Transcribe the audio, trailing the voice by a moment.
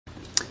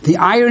The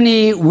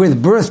irony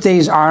with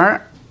birthdays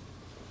are,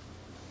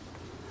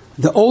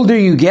 the older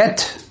you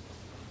get,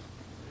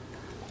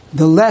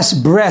 the less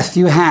breath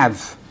you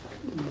have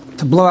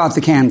to blow out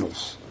the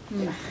candles.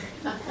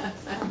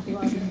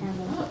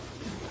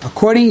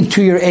 According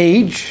to your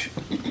age,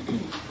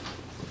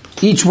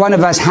 each one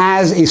of us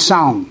has a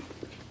psalm,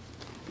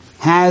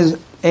 has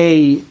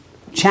a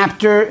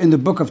chapter in the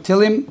book of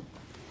Tehillim.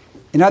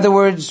 In other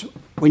words,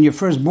 when you're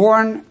first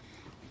born,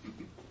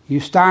 you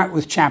start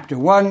with chapter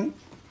 1,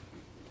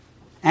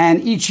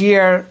 and each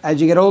year, as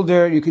you get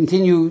older, you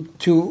continue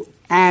to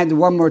add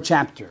one more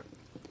chapter.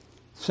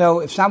 So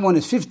if someone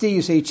is 50,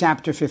 you say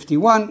chapter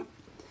 51.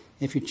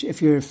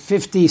 If you're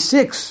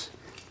 56,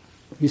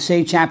 you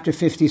say chapter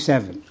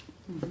 57.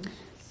 Mm-hmm.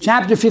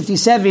 Chapter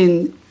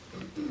 57,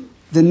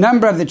 the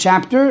number of the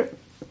chapter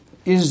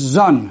is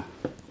Zon.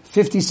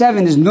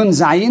 57 is Nun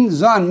Zayin.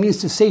 Zon means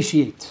to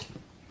satiate.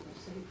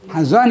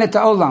 Hazon et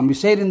ha'olam. We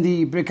say it in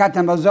the Birkat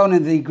HaMazon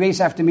and the Grace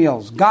After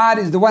Meals. God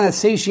is the one that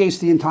satiates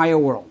the entire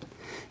world.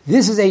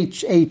 This is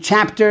a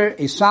chapter,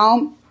 a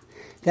psalm,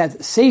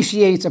 that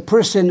satiates a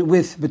person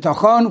with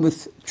bitachon,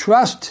 with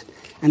trust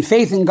and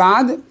faith in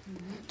God,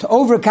 to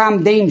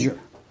overcome danger.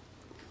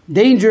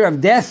 Danger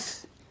of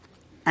death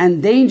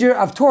and danger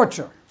of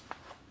torture.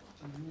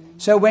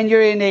 So when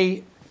you're in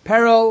a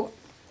peril,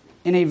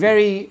 in a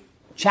very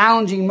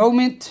challenging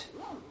moment,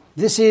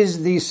 this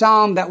is the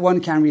psalm that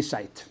one can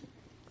recite.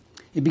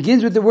 It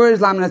begins with the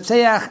words,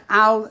 Lamnatseach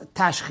al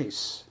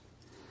tashchis.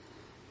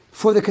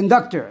 For the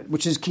conductor,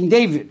 which is King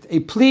David, a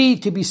plea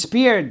to be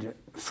spared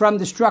from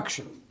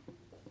destruction.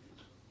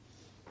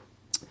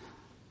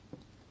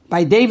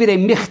 By David, a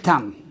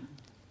michtam.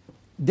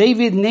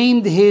 David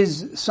named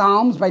his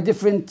psalms by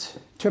different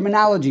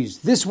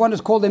terminologies. This one is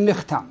called a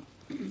michtam,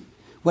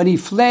 when he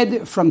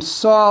fled from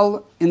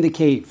Saul in the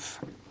cave.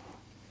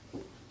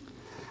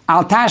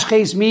 Al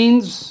tashches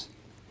means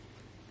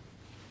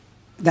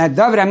that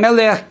David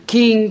HaMelech,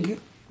 King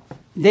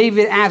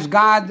David, asked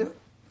God,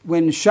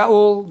 when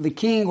Shaul, the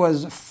king,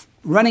 was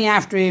running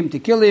after him to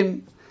kill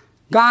him,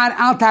 God,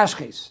 al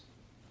tashches,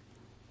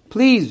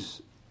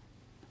 please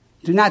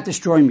do not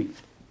destroy me.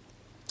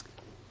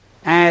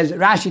 As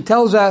Rashi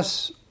tells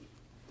us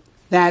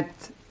that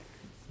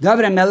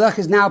David HaMelech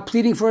is now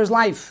pleading for his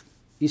life.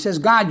 He says,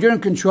 God, you're in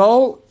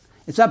control.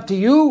 It's up to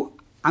you.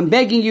 I'm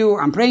begging you.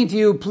 I'm praying to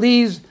you.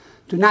 Please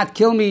do not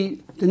kill me.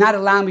 Do not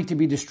allow me to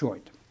be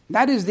destroyed.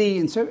 That is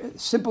the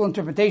simple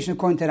interpretation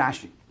according to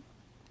Rashi.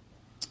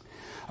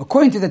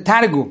 According to the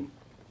Targum,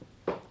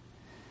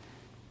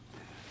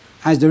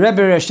 as the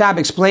Rebbe Rashab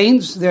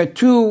explains, there are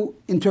two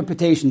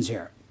interpretations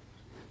here.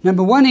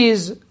 Number one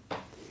is,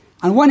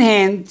 on one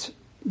hand,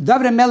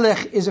 David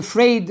HaMelech is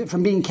afraid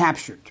from being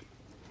captured.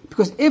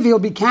 Because if he'll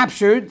be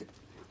captured,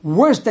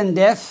 worse than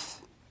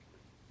death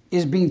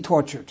is being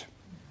tortured.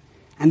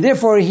 And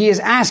therefore he is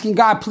asking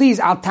God, please,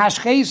 al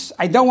tashches,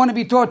 I don't want to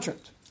be tortured.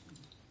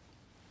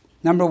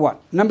 Number one.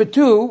 Number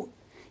two,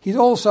 he's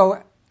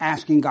also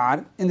asking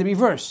God in the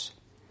reverse.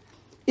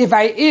 If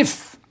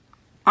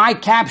I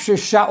capture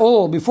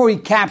Shaul before he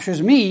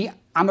captures me,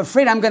 I'm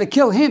afraid I'm going to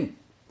kill him.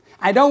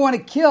 I don't want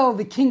to kill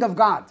the king of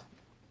God.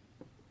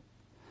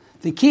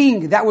 The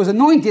king that was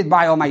anointed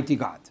by Almighty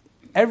God.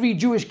 Every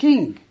Jewish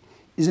king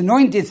is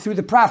anointed through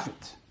the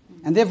prophet.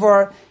 And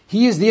therefore,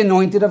 he is the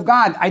anointed of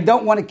God. I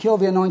don't want to kill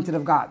the anointed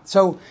of God.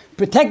 So,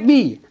 protect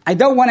me. I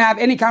don't want to have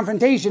any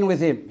confrontation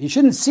with him. He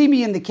shouldn't see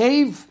me in the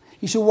cave.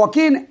 He should walk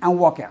in and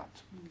walk out.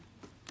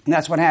 And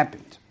that's what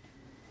happened.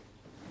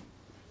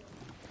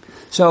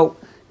 So,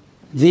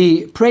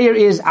 the prayer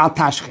is al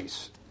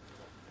tashches.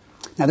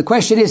 Now the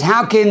question is,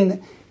 how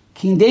can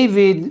King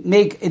David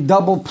make a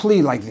double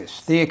plea like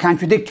this? They are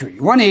contradictory.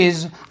 One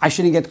is, I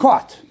shouldn't get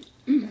caught.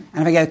 And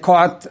if I get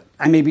caught,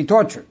 I may be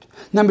tortured.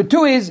 Number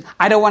two is,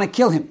 I don't want to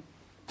kill him.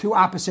 Two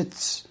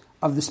opposites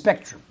of the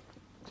spectrum.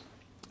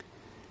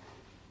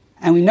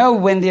 And we know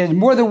when there's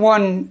more than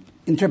one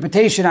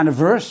interpretation on a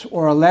verse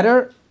or a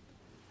letter,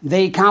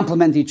 they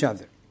complement each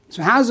other.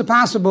 So how is it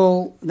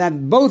possible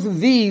that both of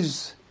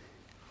these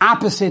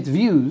opposite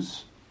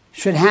views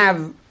should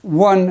have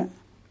one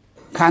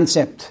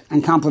concept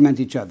and complement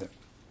each other?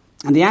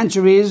 And the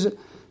answer is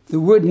the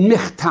word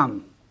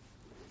michtam.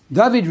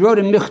 David wrote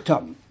a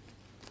michtam.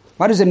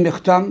 What is a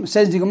michtam?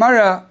 Says the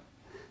Gemara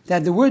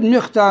that the word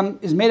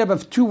michtam is made up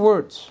of two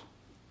words,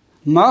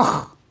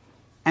 mach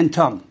and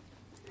tam.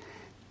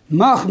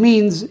 Mach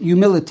means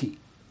humility.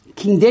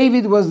 King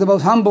David was the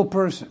most humble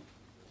person.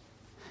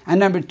 And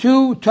number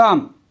two,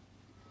 tam.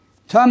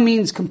 Tam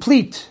means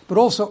complete, but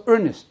also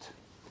earnest.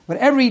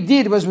 Whatever he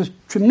did was with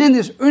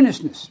tremendous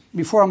earnestness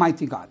before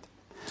Almighty God.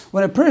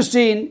 When a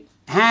person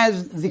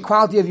has the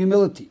quality of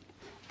humility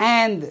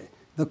and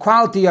the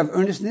quality of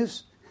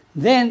earnestness,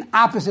 then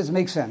opposites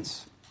make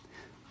sense.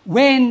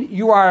 When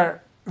you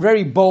are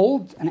very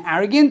bold and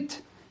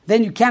arrogant,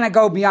 then you cannot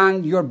go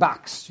beyond your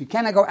box. You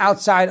cannot go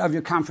outside of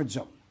your comfort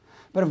zone.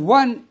 But if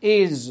one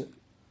is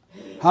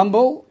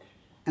humble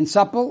and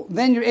supple,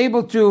 then you're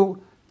able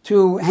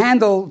to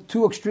handle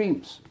two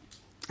extremes.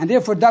 And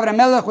therefore David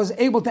HaMelech was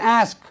able to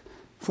ask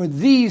for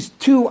these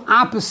two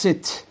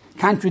opposite,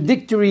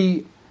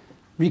 contradictory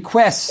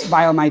requests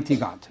by Almighty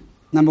God.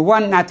 Number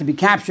one, not to be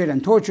captured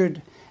and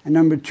tortured. And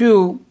number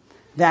two,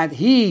 that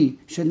he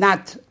should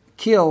not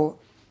kill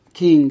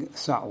King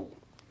Saul.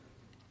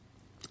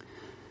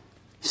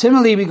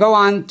 Similarly, we go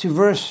on to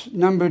verse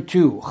number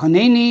 2.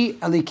 Chaneni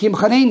alikim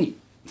chaneni.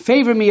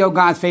 Favor me, O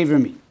God, favor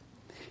me.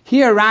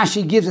 Here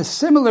Rashi gives a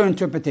similar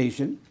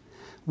interpretation.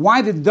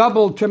 Why the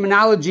double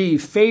terminology,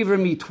 favor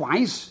me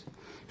twice?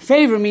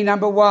 Favor me,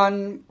 number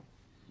one,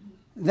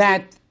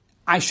 that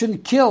I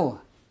shouldn't kill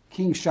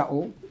King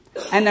Shaul.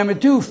 And number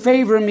two,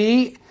 favor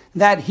me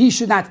that he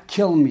should not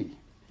kill me.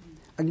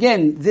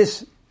 Again,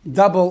 this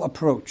double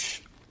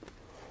approach.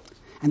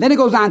 And then it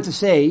goes on to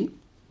say,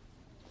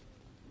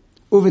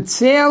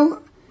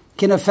 Uvitzel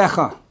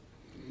kinafecha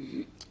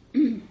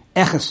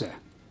echase.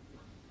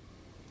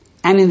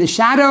 And in the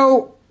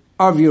shadow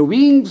of your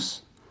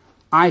wings,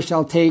 I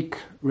shall take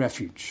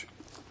refuge.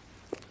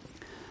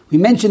 We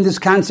mentioned this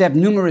concept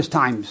numerous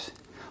times.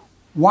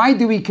 Why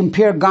do we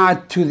compare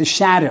God to the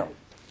shadow?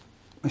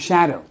 A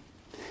shadow.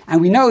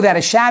 And we know that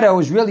a shadow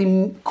is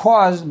really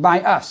caused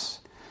by us.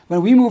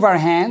 When we move our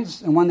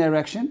hands in one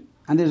direction,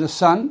 and there's a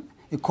sun,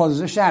 it causes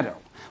a shadow.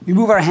 We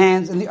move our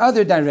hands in the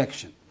other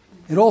direction.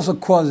 It also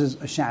causes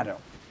a shadow.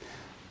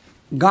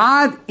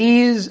 God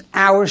is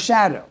our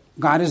shadow.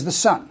 God is the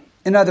sun.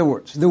 In other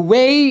words, the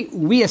way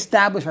we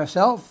establish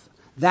ourselves,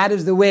 that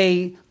is the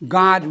way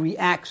God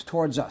reacts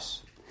towards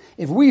us.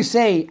 If we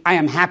say, I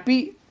am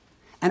happy,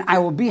 and I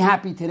will be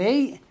happy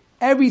today,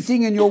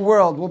 everything in your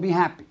world will be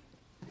happy.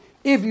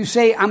 If you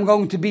say, I'm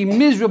going to be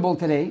miserable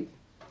today,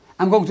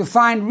 I'm going to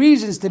find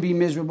reasons to be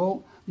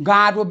miserable,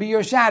 God will be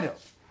your shadow,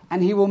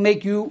 and he will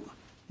make you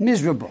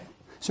miserable.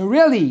 So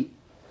really,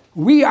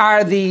 we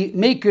are the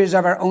makers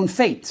of our own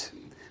fate.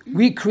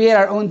 We create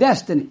our own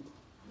destiny.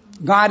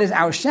 God is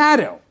our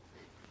shadow,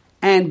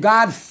 and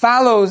God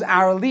follows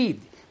our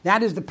lead.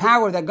 That is the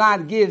power that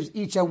God gives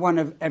each and one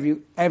of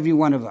every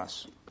one of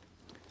us.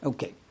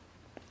 Okay.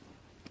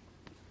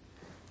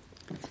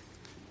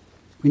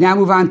 We now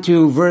move on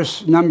to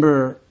verse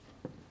number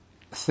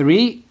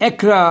 3.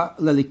 Ekra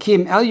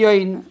lelikim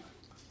elyoin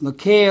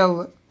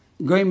lekel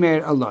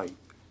goymer aloi.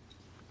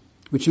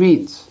 Which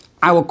means,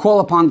 I will call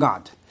upon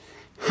God.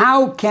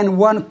 How can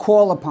one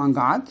call upon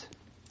God?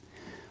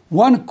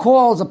 One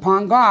calls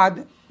upon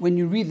God when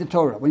you read the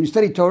Torah. When you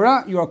study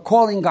Torah, you are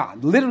calling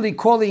God. Literally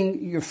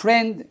calling your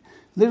friend,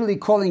 literally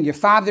calling your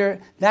father.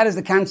 That is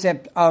the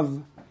concept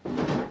of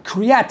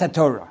Kriyat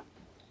Torah.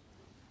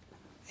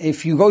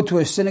 If you go to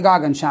a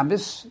synagogue on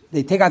Shabbos,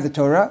 they take out the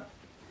Torah.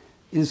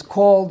 It is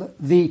called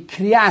the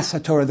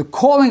Kriyas Torah, the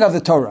calling of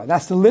the Torah.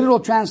 That's the literal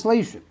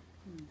translation.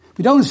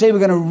 We don't say we're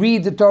going to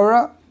read the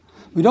Torah.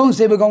 We don't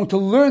say we're going to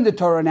learn the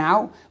Torah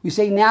now. We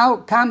say now,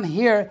 come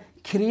here,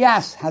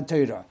 Kriyas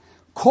HaTorah,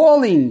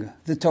 calling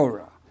the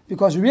Torah.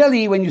 Because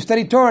really, when you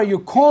study Torah, you're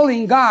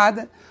calling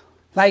God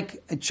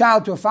like a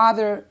child to a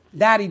father,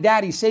 Daddy,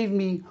 Daddy, save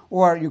me.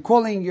 Or you're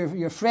calling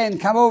your friend,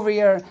 come over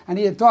here, I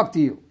need to talk to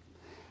you.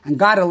 And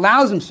God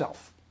allows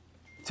himself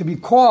to be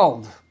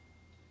called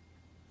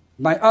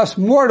by us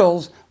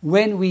mortals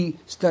when we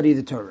study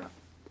the Torah.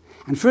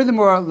 And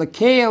furthermore,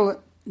 Lekeil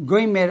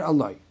Goymer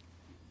Aloi.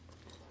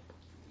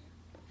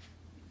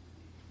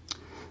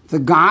 The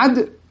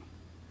God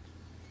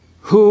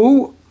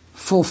who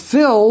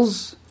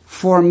fulfills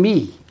for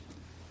me.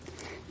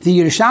 The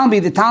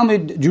Yerushalmi, the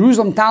Talmud,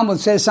 Jerusalem Talmud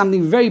says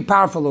something very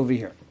powerful over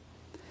here.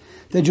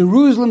 The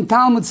Jerusalem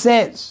Talmud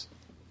says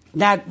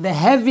that the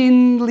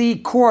heavenly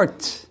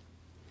court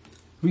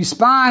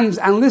responds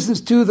and listens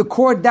to the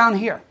court down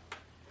here.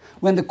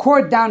 When the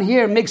court down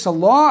here makes a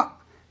law,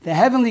 the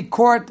heavenly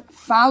court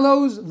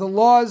follows the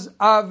laws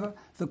of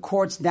the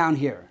courts down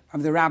here,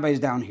 of the rabbis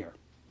down here.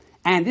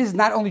 And this is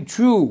not only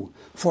true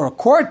for a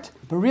court,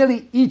 but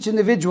really each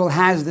individual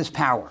has this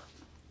power.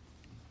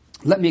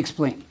 Let me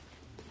explain.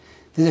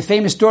 There's a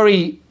famous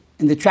story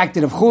in the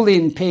Tractate of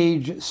Chulin,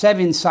 page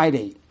 7, side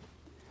 8.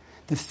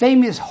 The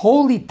famous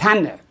Holy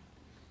Tana,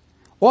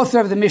 author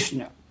of the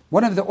Mishnah,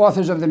 one of the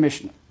authors of the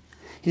Mishnah.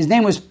 His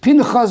name was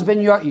Pinchas ben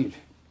Yair.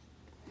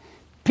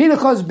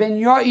 Pinchas ben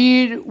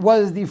Yair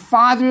was the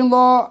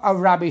father-in-law of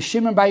Rabbi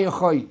Shimon bar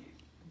Yochai.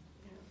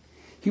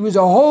 He was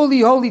a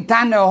holy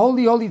Tana, a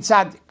holy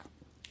tzaddik.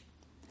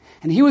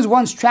 And he was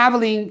once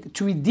traveling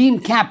to redeem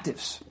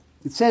captives.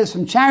 It says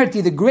from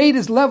charity, the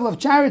greatest level of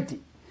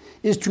charity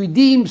is to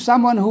redeem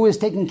someone who is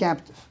taken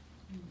captive.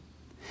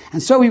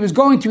 And so he was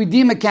going to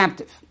redeem a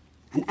captive.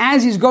 And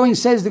as he's going,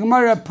 says the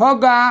Gemara,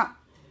 Poga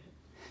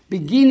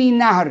Begini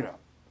Nahara,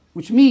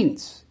 which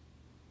means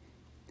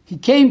he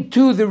came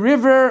to the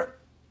river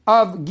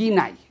of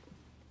Ginai,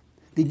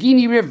 the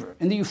Gini River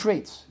in the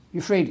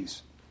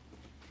Euphrates.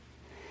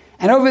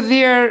 And over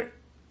there,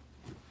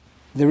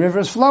 the river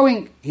is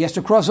flowing. He has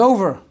to cross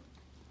over.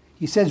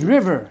 He says,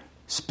 river,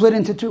 split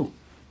into two.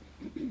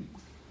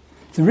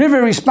 The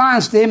river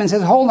responds to him and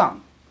says, hold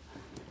on.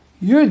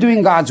 You're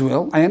doing God's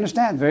will. I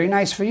understand. Very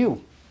nice for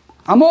you.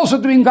 I'm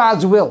also doing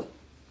God's will.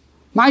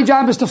 My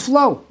job is to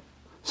flow.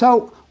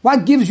 So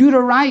what gives you the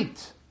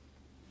right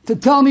to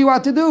tell me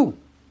what to do.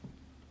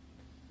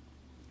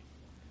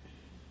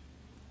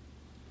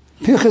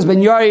 Pinchas ben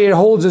Yair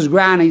holds his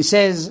ground and he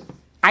says,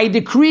 I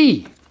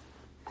decree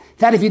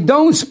that if you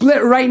don't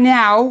split right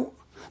now,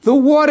 the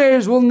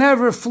waters will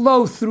never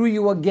flow through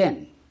you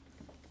again.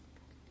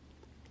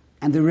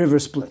 And the river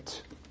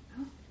split.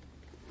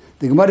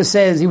 The Gemara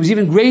says he was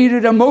even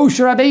greater than Moshe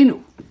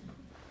Rabbeinu.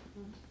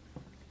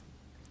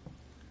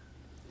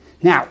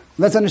 Now,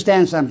 let's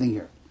understand something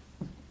here.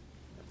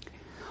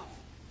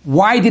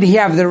 Why did he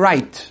have the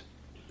right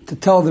to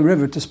tell the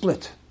river to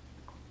split?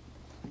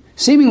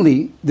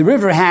 Seemingly, the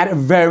river had a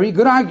very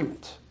good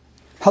argument.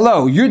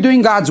 Hello, you're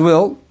doing God's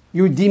will.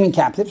 You're redeeming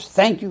captives.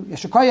 Thank you.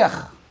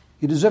 Yeshikoyach.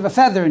 You deserve a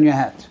feather in your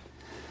hat.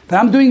 But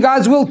I'm doing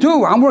God's will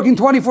too. I'm working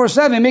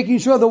 24/7, making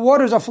sure the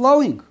waters are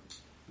flowing.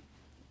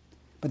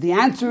 But the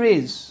answer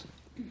is,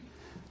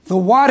 the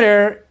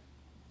water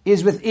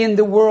is within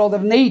the world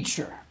of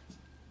nature.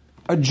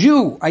 A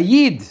Jew, a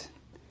Yid,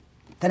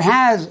 that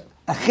has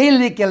a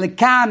chelik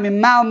elikah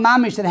mimal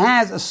mamish, that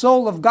has a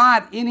soul of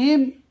God in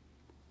him,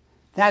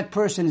 that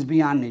person is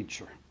beyond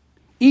nature.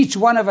 Each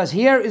one of us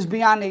here is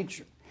beyond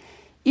nature.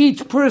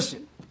 Each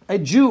person, a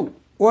Jew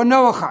or a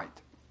Noachite,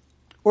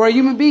 or a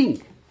human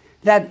being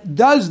that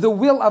does the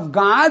will of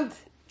God,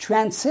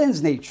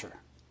 transcends nature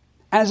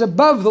and is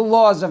above the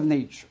laws of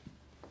nature.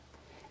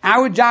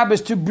 Our job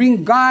is to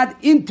bring God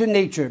into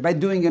nature by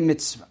doing a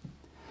mitzvah.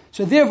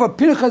 So therefore,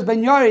 Pinchas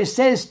ben Yair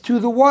says to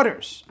the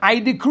waters, I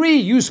decree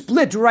you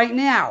split right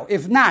now.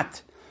 If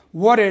not,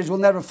 waters will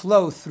never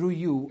flow through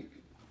you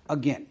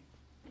again.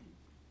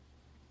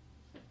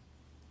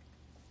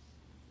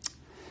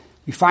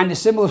 We find a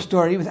similar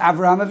story with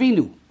Avraham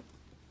Avinu.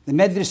 The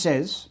Medrash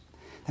says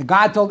that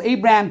God told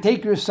Abraham,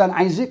 take your son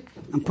Isaac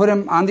and put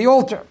him on the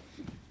altar.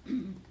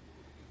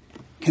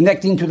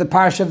 Connecting to the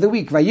parsha of the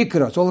week,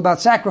 Vayikra. It's all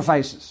about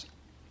sacrifices.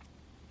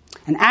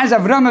 And as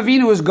Avraham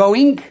Avinu was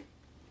going,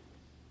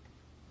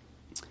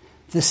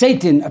 the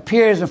Satan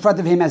appears in front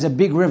of him as a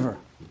big river.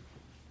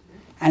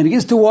 And he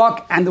begins to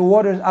walk, and the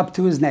water is up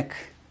to his neck.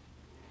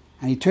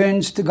 And he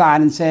turns to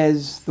God and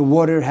says, the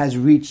water has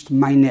reached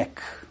my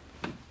neck.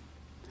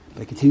 But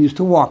he continues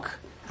to walk,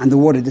 and the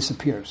water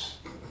disappears.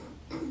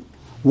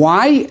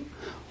 Why?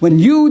 When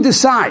you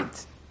decide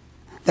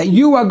that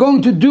you are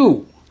going to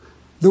do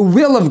the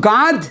will of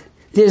God,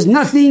 there's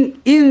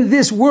nothing in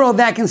this world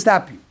that can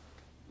stop you.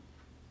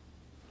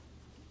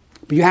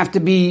 But you have to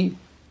be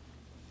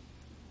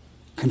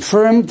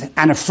confirmed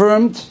and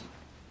affirmed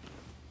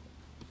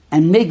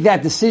and make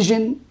that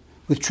decision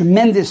with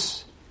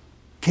tremendous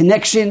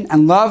connection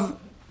and love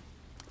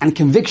and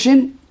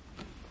conviction,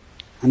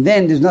 and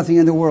then there's nothing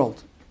in the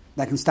world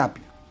that can stop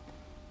you.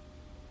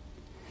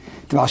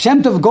 The Baal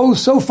Shem Tov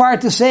goes so far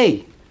to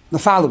say the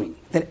following,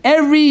 that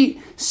every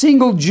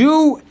single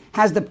Jew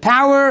has the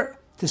power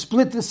to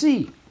split the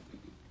sea.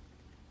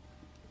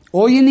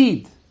 All you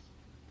need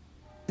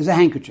is a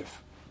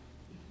handkerchief.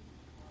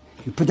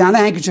 You put down the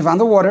handkerchief on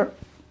the water,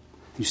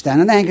 you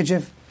stand on the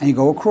handkerchief, and you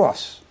go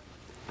across.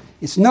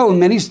 It's known,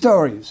 many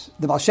stories.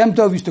 The Baal Shem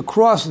Tov used to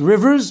cross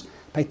rivers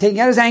by taking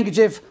out his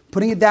handkerchief,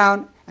 putting it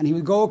down, and he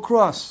would go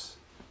across.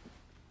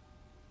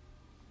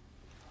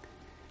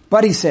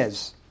 But he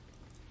says,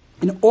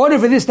 in order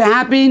for this to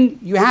happen,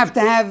 you have to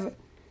have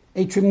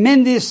a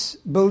tremendous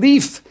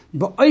belief,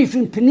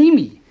 ba'ofen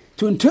panimi,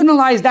 to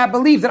internalize that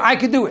belief that I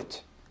could do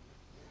it.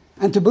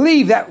 And to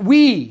believe that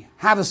we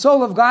have a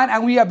soul of God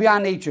and we are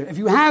beyond nature. If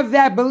you have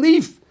that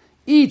belief,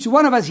 each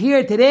one of us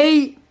here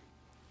today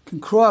can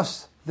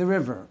cross the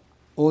river.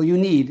 All you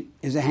need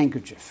is a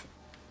handkerchief.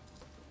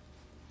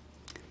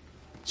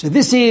 So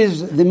this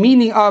is the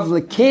meaning of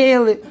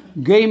Lekel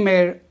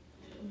Gemer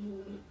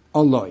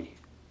Oloi.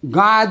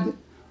 God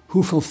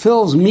who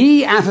fulfills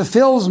me and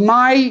fulfills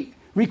my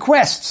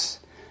requests.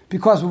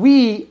 Because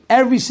we,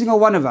 every single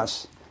one of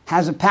us,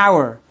 has a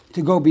power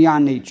to go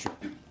beyond nature.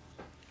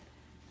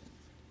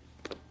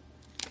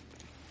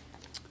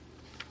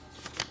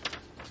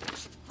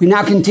 We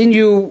now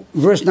continue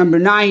verse number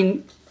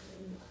 9.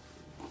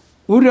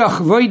 Urach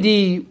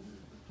voidi,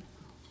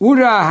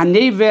 ura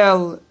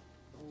hanevel,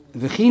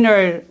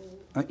 v'chiner,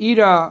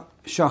 ira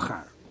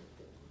shachar.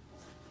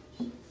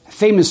 A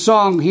famous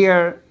song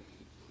here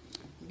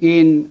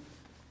in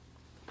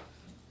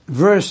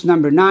verse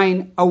number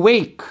 9.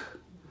 Awake,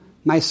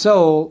 my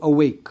soul,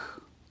 awake.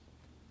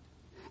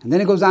 And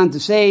then it goes on to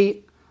say,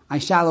 I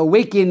shall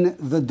awaken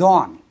the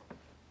dawn.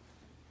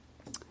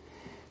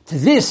 To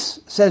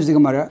this, says the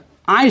Gemara,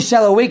 I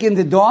shall awaken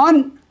the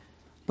dawn,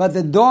 but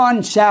the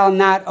dawn shall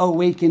not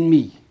awaken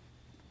me.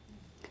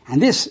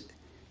 And this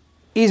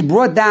is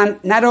brought down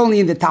not only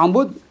in the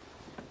Talmud,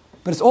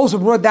 but it's also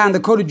brought down in the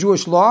Code of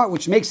Jewish Law,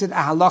 which makes it a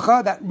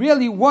halacha that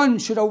really one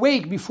should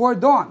awake before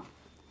dawn.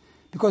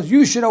 Because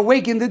you should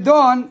awaken the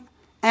dawn,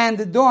 and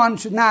the dawn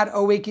should not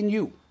awaken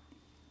you.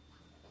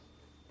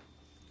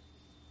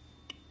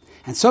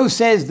 And so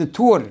says the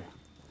Torah,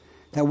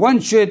 that one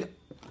should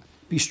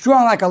be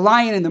strong like a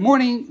lion in the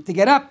morning to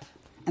get up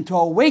and to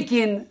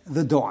awaken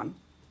the dawn.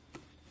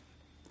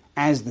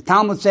 As the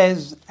Talmud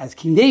says, as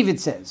King David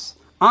says,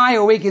 I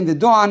awaken the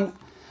dawn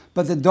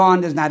but the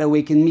dawn does not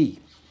awaken me.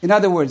 In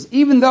other words,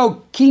 even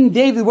though King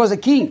David was a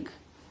king,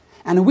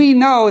 and we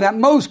know that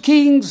most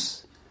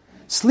kings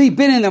sleep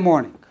in the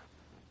morning.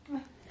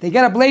 They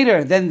get up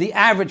later than the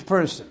average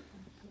person.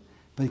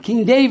 But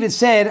King David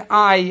said,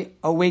 I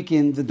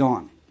awaken the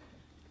dawn.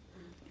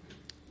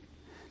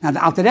 Now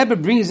the Alter Rebbe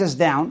brings us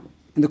down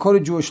in the Code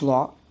of Jewish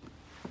Law,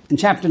 in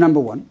chapter number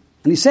 1,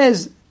 and he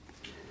says,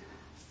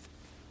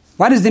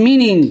 what is the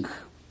meaning?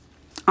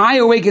 I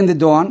awaken the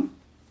dawn,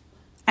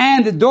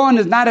 and the dawn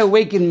does not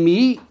awaken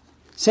me.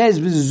 Says,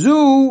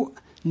 V'zu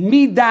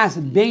midas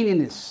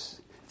beininus.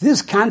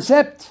 This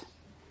concept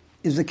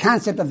is the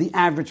concept of the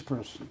average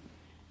person.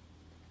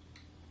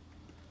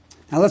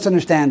 Now let's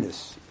understand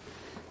this.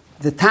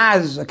 The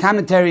Taz, a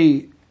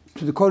commentary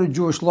to the Code of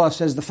Jewish Law,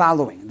 says the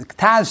following. The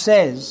Taz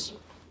says,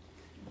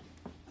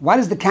 what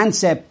does the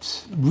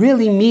concept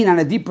really mean on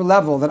a deeper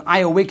level that I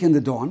awaken the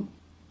dawn,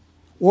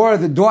 or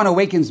the dawn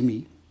awakens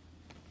me?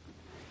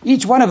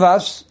 Each one of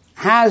us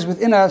has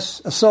within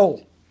us a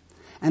soul.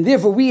 And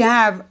therefore we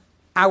have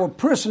our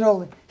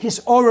personal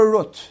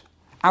hisorarut,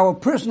 our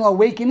personal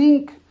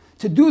awakening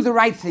to do the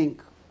right thing.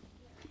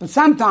 But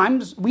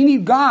sometimes we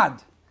need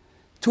God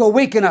to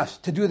awaken us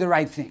to do the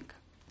right thing.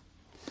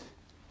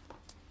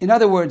 In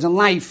other words, in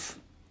life,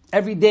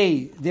 every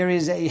day there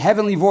is a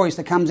heavenly voice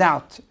that comes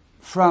out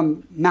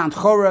from Mount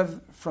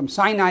Chorev, from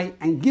Sinai,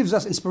 and gives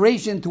us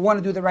inspiration to want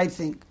to do the right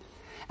thing.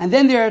 And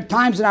then there are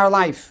times in our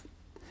life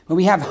when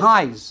we have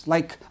highs,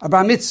 like a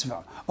bar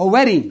mitzvah, a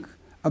wedding,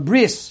 a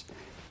bris.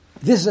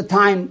 This is a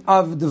time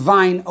of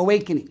divine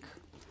awakening.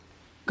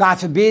 God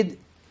forbid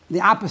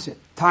the opposite,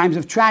 times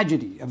of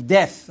tragedy, of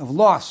death, of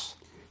loss.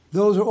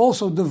 Those are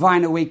also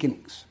divine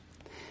awakenings.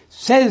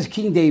 Says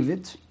King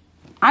David,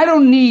 I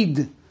don't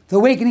need the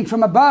awakening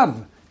from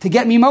above to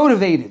get me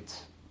motivated.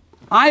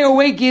 I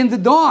awaken the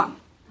dawn.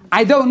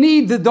 I don't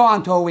need the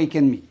dawn to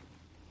awaken me.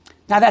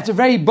 Now that's a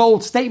very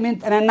bold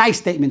statement and a nice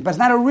statement, but it's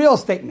not a real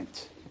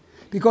statement.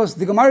 Because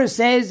the Gemara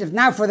says, if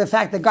not for the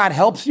fact that God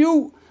helps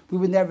you, we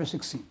would never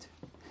succeed.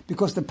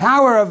 Because the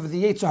power of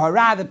the Yetzer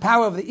Hara, the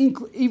power of the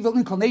evil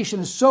inclination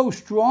is so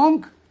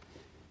strong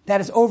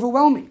that it's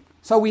overwhelming.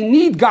 So we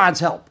need God's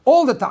help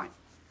all the time.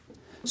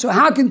 So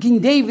how can King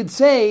David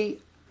say,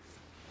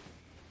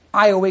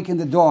 I awaken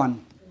the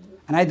dawn,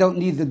 and I don't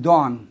need the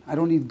dawn, I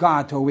don't need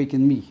God to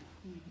awaken me?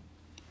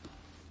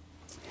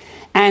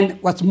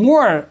 And what's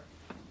more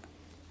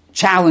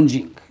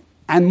challenging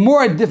and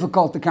more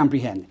difficult to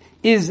comprehend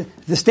is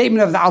the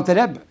statement of the Alter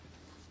Rebbe.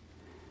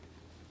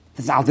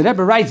 The Alter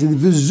Rebbe writes,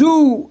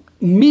 V'zu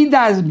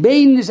midas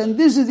beinis, and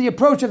this is the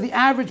approach of the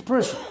average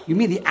person. You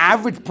mean the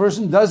average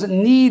person doesn't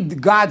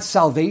need God's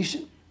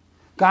salvation,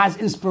 God's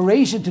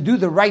inspiration to do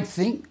the right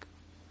thing?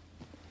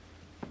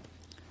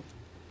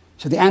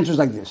 So the answer is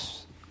like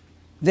this.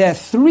 There are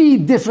 3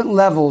 different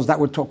levels that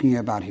we're talking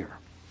about here.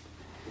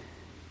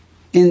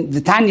 In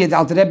the Tanya, the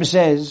Alter Rebbe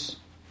says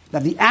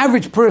that the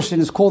average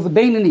person is called the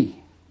Beinani.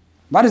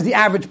 What is the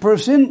average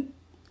person?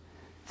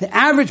 The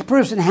average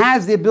person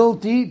has the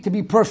ability to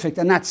be perfect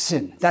and not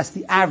sin. That's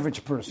the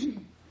average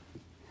person.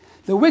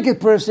 The wicked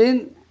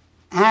person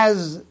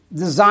has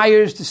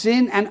desires to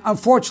sin, and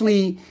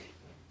unfortunately,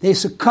 they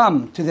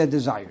succumb to their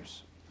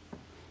desires.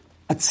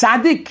 A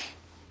tzaddik,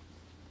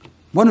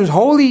 one who's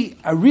holy,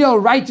 a real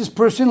righteous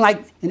person,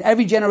 like in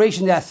every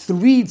generation there are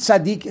 36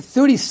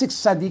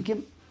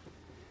 tzaddikim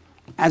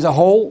as a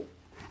whole.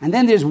 And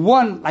then there's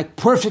one like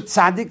perfect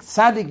tzaddik,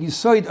 tzaddik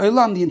Yisoid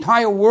Olam, the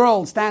entire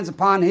world stands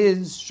upon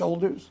his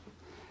shoulders.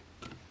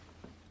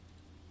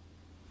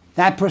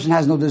 That person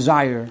has no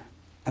desire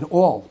at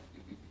all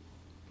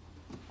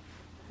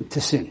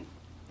to sin.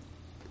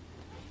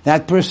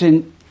 That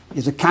person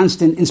is a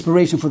constant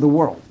inspiration for the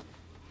world.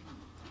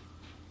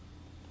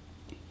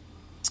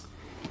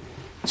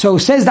 So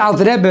says the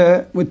Alter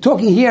Rebbe, we're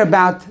talking here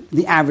about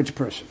the average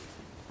person.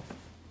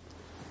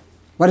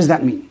 What does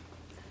that mean?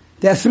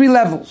 There are 3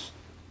 levels.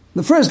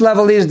 The first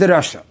level is the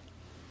Rasha.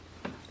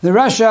 The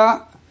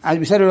Rasha, as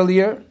we said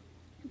earlier,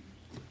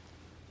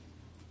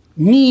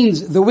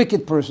 means the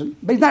wicked person,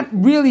 but he's not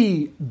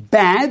really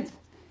bad.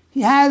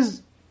 He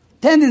has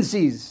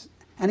tendencies,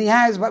 and he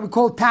has what we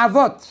call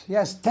tavot. He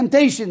has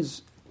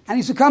temptations, and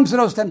he succumbs to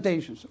those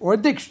temptations, or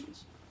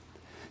addictions.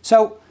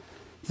 So,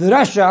 the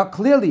Rasha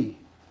clearly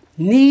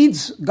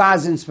needs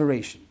God's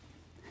inspiration.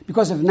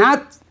 Because if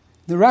not,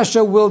 the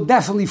Rasha will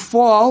definitely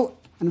fall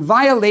and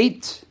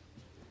violate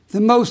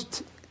the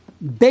most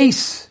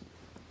base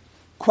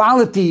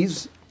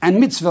qualities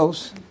and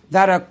mitzvos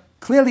that are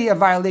clearly a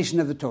violation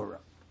of the Torah.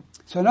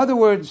 So in other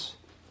words,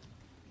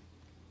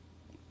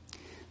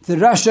 the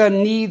Rasha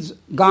needs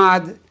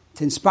God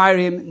to inspire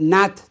him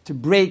not to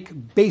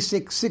break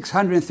basic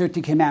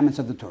 630 commandments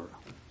of the Torah.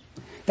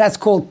 That's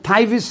called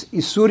Taivis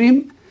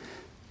Isurim,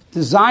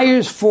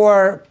 desires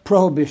for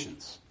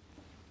prohibitions.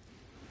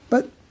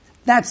 But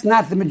that's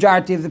not the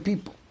majority of the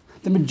people.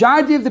 The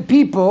majority of the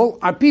people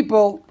are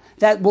people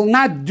that will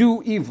not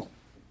do evil.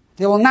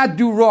 They will not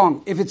do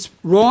wrong. If it's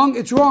wrong,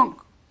 it's wrong.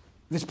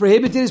 If it's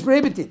prohibited, it's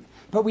prohibited.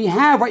 But we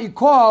have what you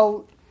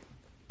call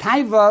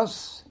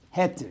taivas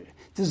heter,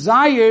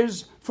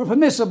 desires for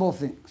permissible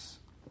things.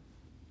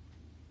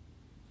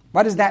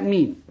 What does that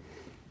mean?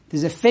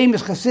 There's a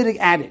famous Hasidic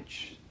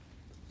adage.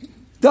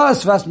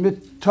 Das was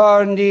mit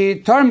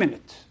Torni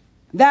terminate.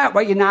 That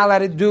what you're not allowed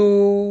to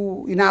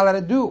do, you're not allowed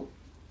to do.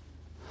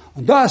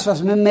 And das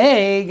was mit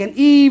meg, and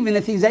even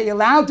the things that you're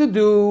allowed to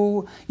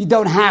do, you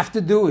don't have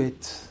to do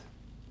it.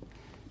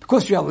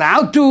 Because you're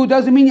allowed to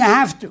doesn't mean you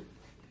have to.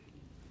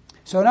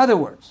 So in other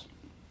words,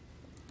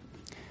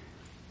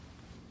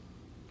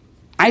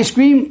 ice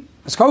cream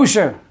is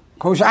kosher.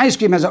 Kosher ice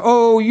cream has a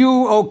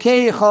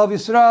O-U-O-K, Chalav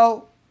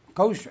Yisrael,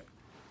 kosher.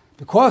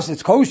 Because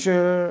it's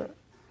kosher,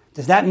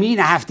 does that mean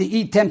I have to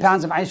eat 10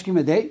 pounds of ice cream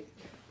a day?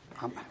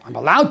 I'm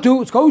allowed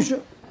to, it's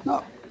kosher.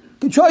 No.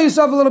 Control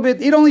yourself a little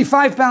bit. Eat only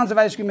 5 pounds of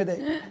ice cream a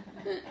day.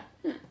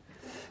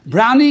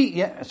 Brownie,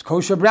 yeah, it's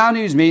kosher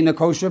brownie. It's made in a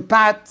kosher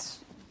pot.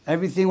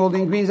 Everything, all the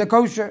ingredients are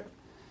kosher.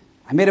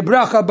 I made a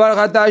bracha,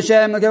 Baruch Atah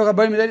Hashem,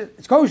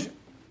 it's kosher.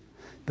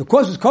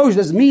 Because it's kosher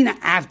doesn't mean I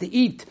have to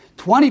eat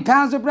 20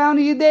 pounds of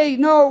brownie a day.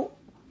 No.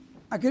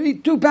 I can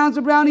eat 2 pounds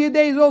of brownie a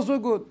day, is also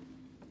good.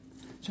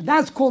 So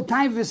that's called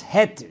taivas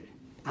heter.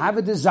 I have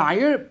a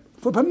desire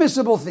for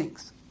permissible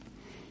things.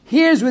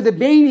 Here's where the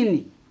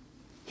Beinoni,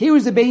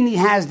 here's the Beinoni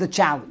has the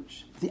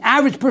challenge. The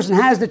average person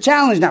has the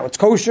challenge now. It's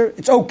kosher,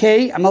 it's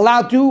okay, I'm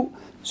allowed to,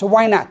 so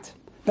why not?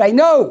 But I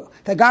know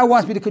that God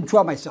wants me to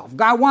control myself.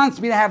 God wants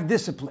me to have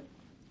discipline.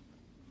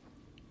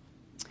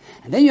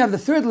 And then you have the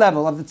third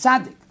level of the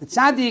tzaddik. The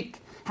tzaddik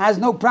has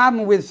no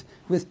problem with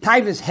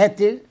taivas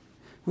heter,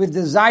 with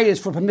desires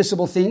for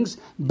permissible things,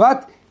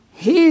 but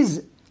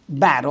his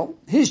battle,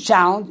 his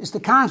challenge, is to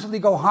constantly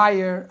go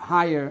higher,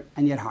 higher,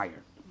 and yet higher.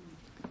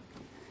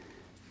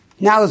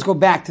 Now let's go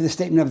back to the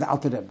statement of the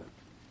Alter Rebbe.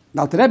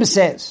 The Alter Rebbe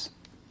says,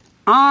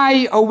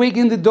 I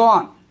awaken the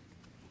dawn,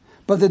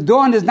 but the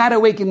dawn does not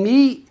awaken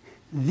me.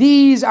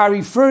 These are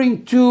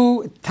referring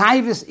to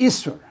taivas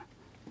isur,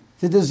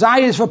 the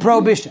desires for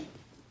prohibition.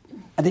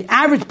 And the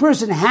average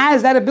person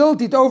has that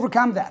ability to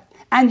overcome that.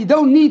 And you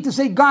don't need to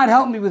say, God,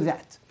 help me with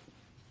that.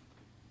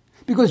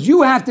 Because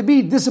you have to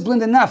be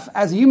disciplined enough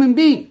as a human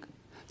being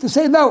to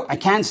say, no, I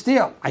can't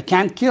steal, I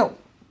can't kill,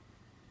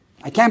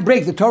 I can't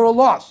break the Torah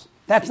laws.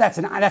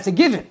 That's a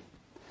given.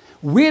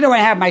 Where do I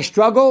have my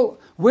struggle?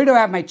 Where do I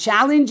have my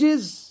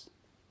challenges?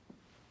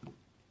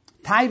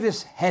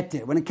 Taivas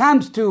heter. When it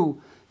comes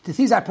to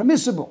things that are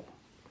permissible.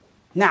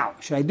 Now,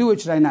 should I do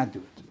it? Should I not do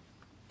it?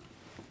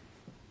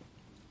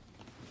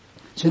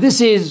 So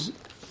this is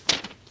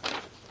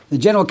the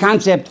general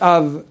concept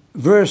of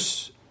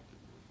verse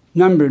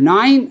number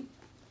 9.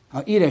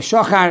 Ira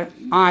Shochar,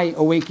 I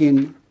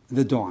awaken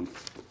the dawn.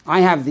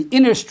 I have the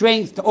inner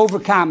strength to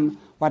overcome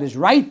what is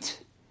right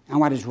and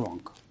what is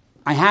wrong.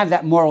 I have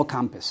that moral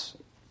compass.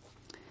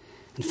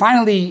 And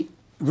finally,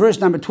 verse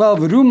number 12,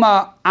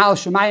 Ruma al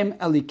Shemayim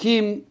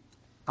Elikim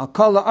al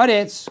Kol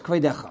Haaretz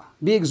Kvedecha.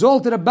 Be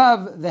exalted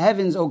above the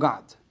heavens, O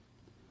God.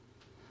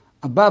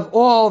 Above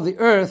all the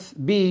earth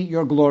be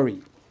your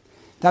glory.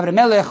 David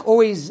Melech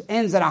always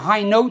ends at a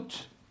high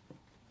note,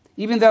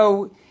 even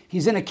though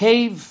he's in a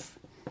cave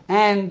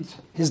and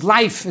his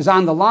life is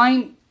on the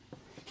line.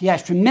 He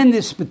has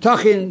tremendous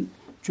betachin,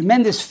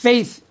 tremendous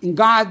faith in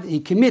God.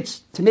 He commits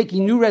to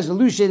making new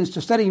resolutions,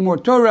 to studying more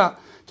Torah,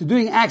 to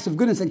doing acts of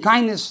goodness and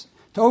kindness,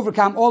 to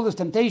overcome all his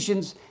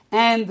temptations.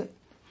 And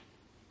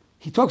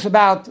he talks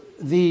about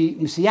the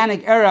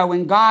Messianic era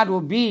when God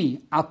will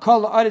be, Al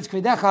Kol Haaretz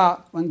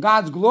Kvedecha, when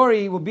God's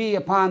glory will be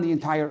upon the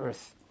entire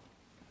earth.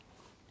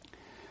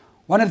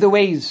 One of the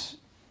ways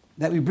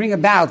that we bring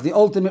about the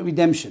ultimate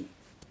redemption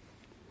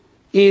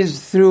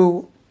is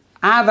through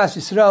Avas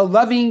Yisrael,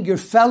 loving your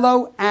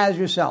fellow as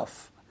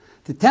yourself.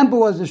 The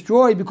temple was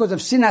destroyed because of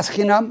sinas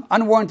chinam,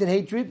 unwarranted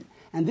hatred,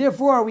 and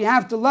therefore we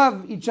have to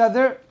love each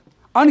other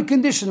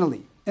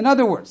unconditionally. In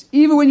other words,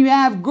 even when you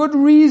have good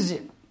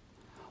reason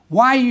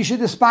why you should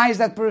despise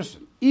that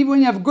person, even when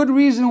you have good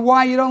reason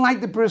why you don't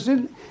like the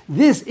person,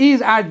 this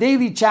is our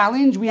daily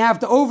challenge. We have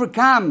to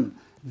overcome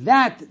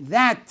that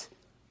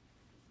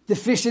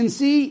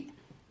deficiency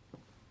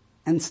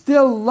and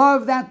still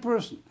love that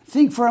person.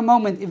 Think for a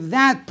moment, if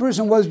that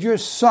person was your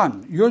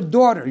son, your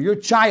daughter, your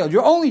child,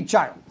 your only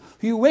child,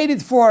 who you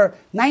waited for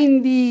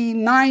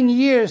 99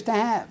 years to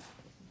have,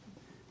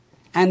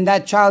 and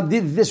that child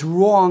did this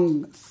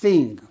wrong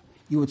thing,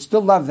 you would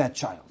still love that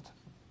child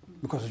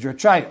because it's your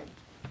child.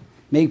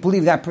 Make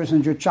believe that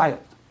person is your child.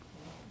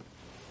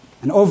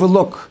 And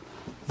overlook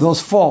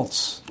those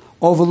faults,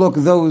 overlook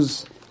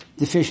those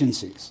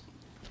deficiencies.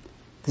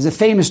 There's a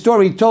famous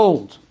story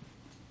told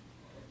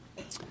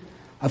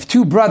of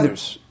two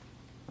brothers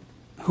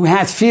who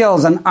had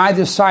fields on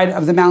either side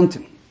of the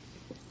mountain.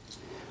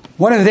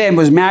 One of them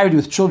was married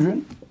with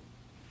children,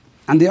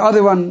 and the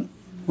other one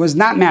was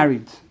not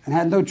married and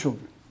had no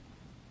children.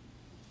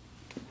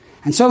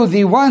 And so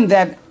the one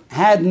that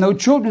had no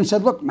children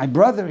said, look, my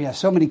brother, he has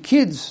so many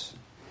kids,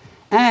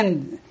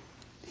 and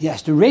he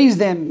has to raise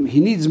them, he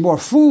needs more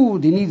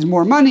food, he needs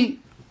more money.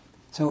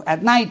 So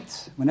at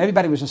night, when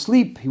everybody was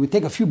asleep, he would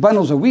take a few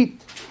bundles of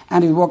wheat,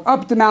 and he would walk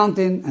up the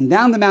mountain and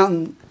down the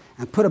mountain,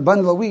 and put a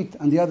bundle of wheat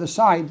on the other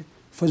side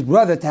for his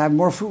brother to have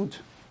more food.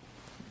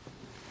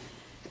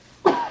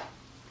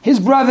 His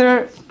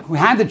brother, who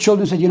had the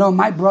children, said,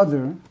 my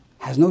brother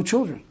has no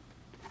children.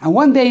 And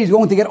one day he's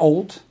going to get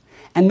old,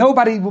 and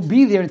nobody will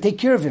be there to take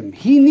care of him.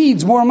 He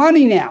needs more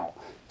money now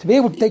to be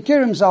able to take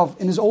care of himself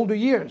in his older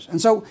years. And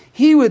so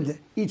he would,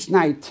 each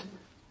night,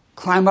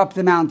 climb up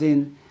the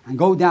mountain and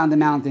go down the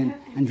mountain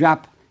and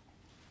drop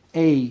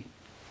a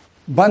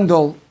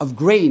bundle of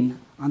grain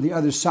on the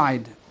other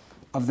side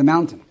of the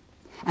mountain.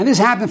 And this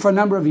happened for a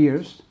number of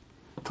years,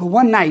 till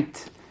one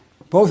night,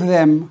 both of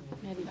them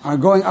are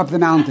going up the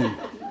mountain,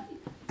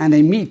 and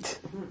they meet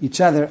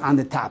each other on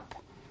the top.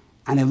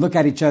 And they look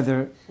at each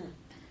other,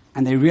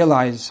 and they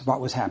realize what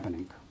was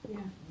happening. Yeah.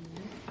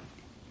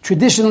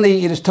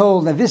 Traditionally, it is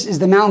told that this is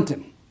the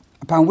mountain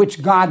upon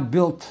which God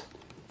built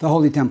the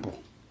Holy Temple.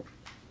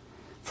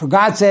 For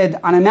God said,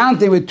 on a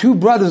mountain where two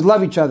brothers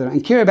love each other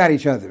and care about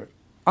each other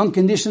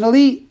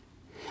unconditionally,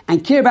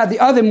 and care about the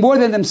other more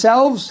than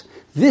themselves,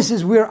 this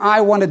is where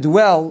I want to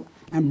dwell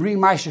and bring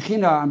my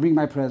Shekhinah and bring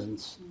my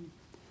presence.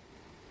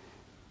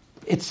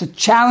 It's a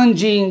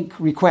challenging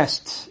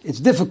request. It's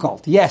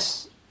difficult,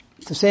 yes,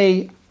 to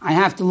say, I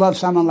have to love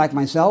someone like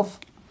myself.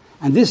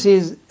 And this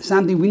is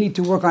something we need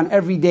to work on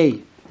every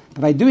day.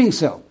 But by doing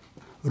so,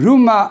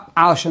 Ruma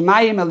al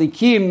Shamayim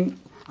Alikim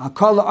al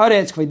Kol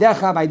Haaretz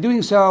Kvedecha, by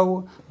doing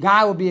so,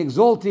 God will be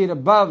exalted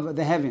above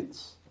the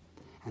heavens.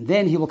 And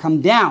then He will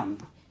come down,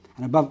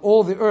 and above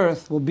all the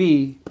earth will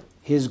be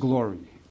His glory.